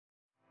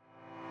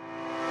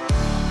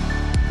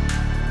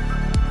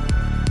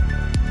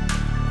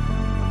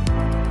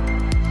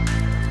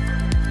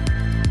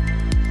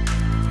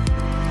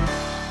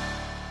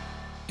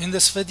In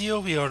this video,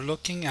 we are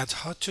looking at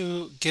how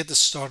to get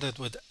started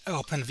with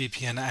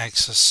OpenVPN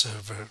access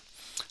server.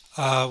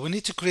 We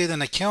need to create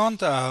an account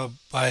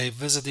by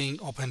visiting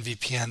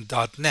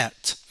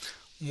openvpn.net.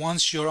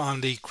 Once you're on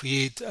the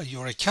create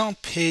your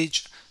account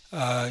page,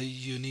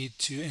 you need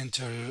to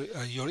enter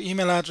your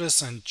email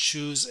address and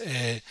choose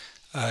a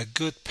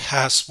good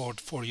password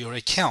for your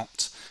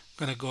account.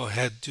 I'm going to go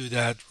ahead and do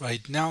that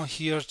right now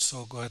here.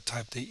 So go ahead,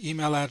 type the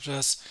email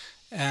address,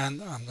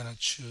 and I'm going to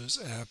choose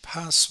a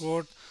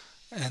password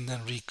and then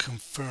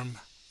reconfirm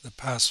the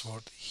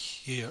password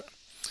here.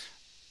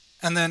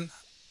 And then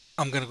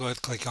I'm going to go ahead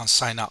and click on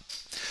sign up.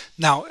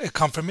 Now a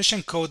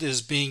confirmation code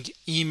is being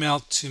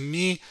emailed to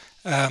me.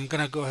 I'm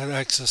going to go ahead and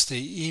access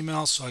the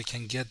email so I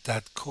can get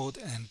that code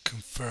and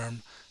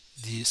confirm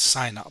the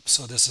sign up.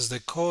 So this is the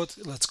code.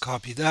 Let's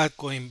copy that,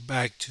 going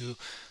back to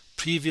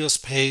previous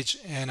page,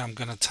 and I'm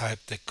going to type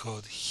the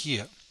code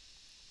here.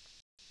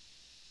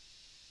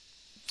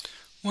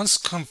 Once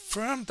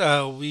confirmed,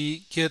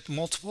 we get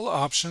multiple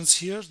options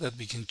here that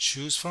we can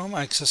choose from: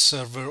 access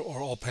server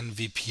or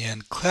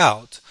OpenVPN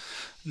cloud.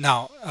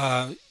 Now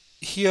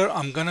here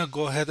I'm gonna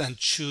go ahead and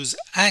choose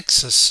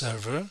access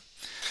server.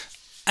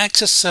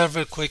 Access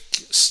server quick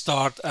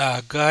start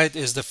guide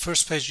is the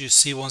first page you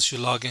see once you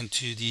log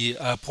into the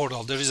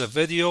portal. There is a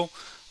video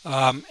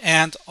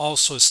and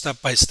also a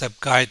step-by-step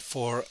guide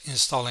for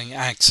installing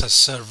access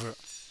server.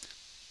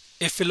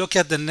 If we look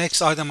at the next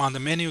item on the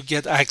menu,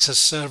 get access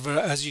server,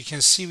 as you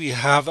can see, we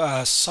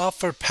have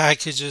software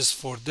packages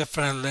for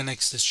different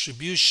Linux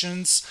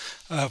distributions,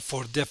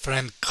 for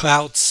different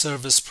cloud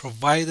service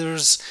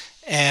providers,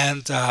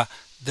 and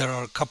there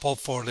are a couple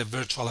for the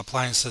virtual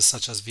appliances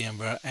such as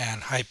VMware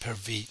and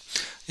Hyper-V.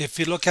 If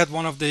you look at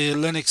one of the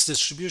Linux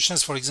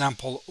distributions, for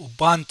example,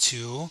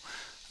 Ubuntu,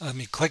 let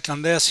me click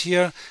on this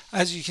here.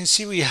 As you can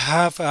see, we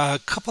have a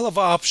couple of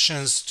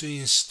options to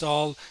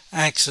install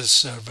access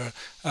server.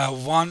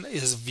 One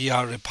is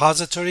via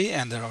repository,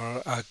 and there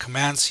are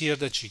commands here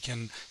that you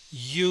can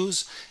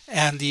use.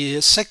 And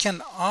the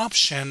second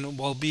option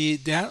will be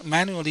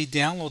manually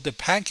download the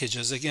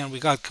packages. Again, we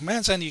got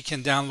commands, and you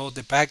can download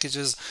the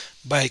packages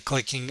by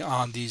clicking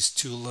on these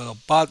two little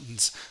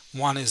buttons.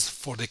 One is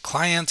for the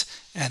client,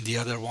 and the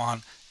other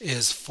one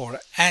is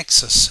for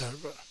access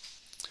server.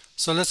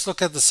 So let's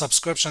look at the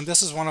subscription.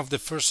 This is one of the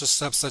first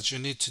steps that you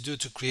need to do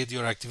to create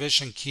your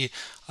activation key.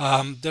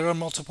 There are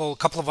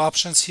couple of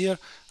options here.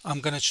 I'm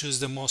going to choose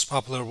the most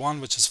popular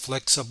one, which is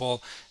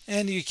flexible,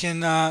 and you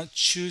can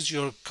choose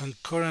your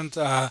concurrent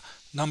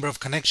number of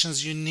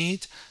connections you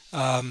need.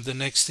 The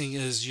next thing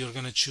is you're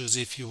going to choose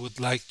if you would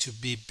like to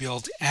be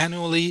billed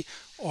annually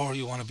or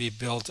you want to be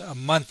billed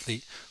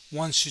monthly.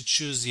 Once you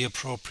choose the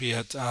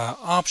appropriate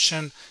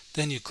option,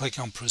 then you click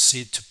on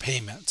proceed to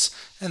payments,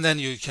 and then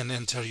you can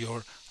enter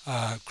your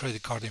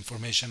credit card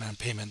information and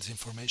payment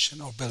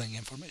information or billing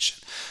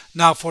information.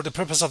 Now for the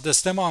purpose of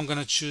this demo, I'm going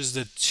to choose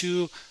the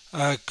two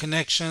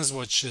connections,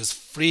 which is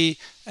free,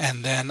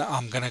 and then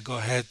I'm going to go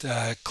ahead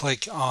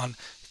click on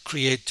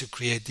create to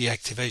create the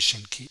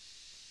activation key.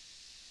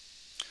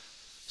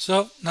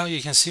 So now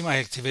you can see my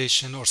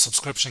activation or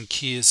subscription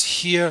key is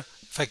here.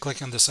 If I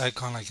click on this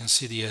icon, I can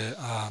see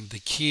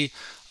the key.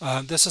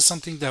 This is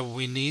something that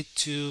we need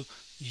to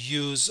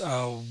use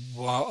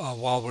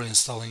while we're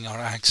installing our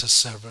access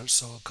server.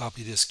 So I'll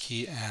copy this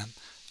key and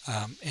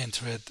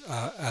enter it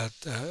at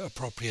the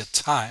appropriate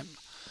time.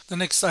 The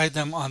next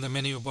item on the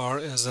menu bar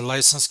is the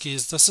license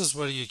keys. This is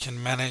where you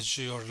can manage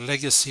your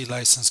legacy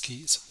license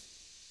keys.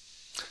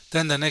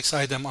 Then the next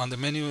item on the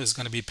menu is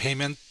going to be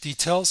payment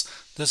details.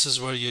 This is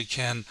where you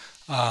can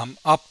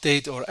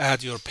update or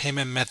add your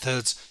payment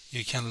methods.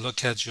 You can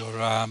look at your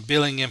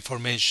billing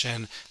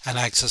information and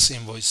access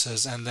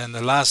invoices. And then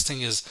the last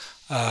thing is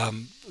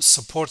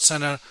support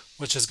center,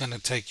 which is going to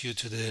take you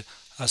to the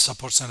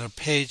support center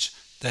page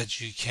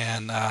that you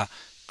can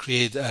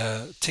create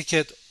a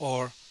ticket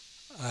or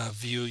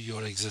view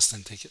your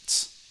existing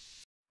tickets.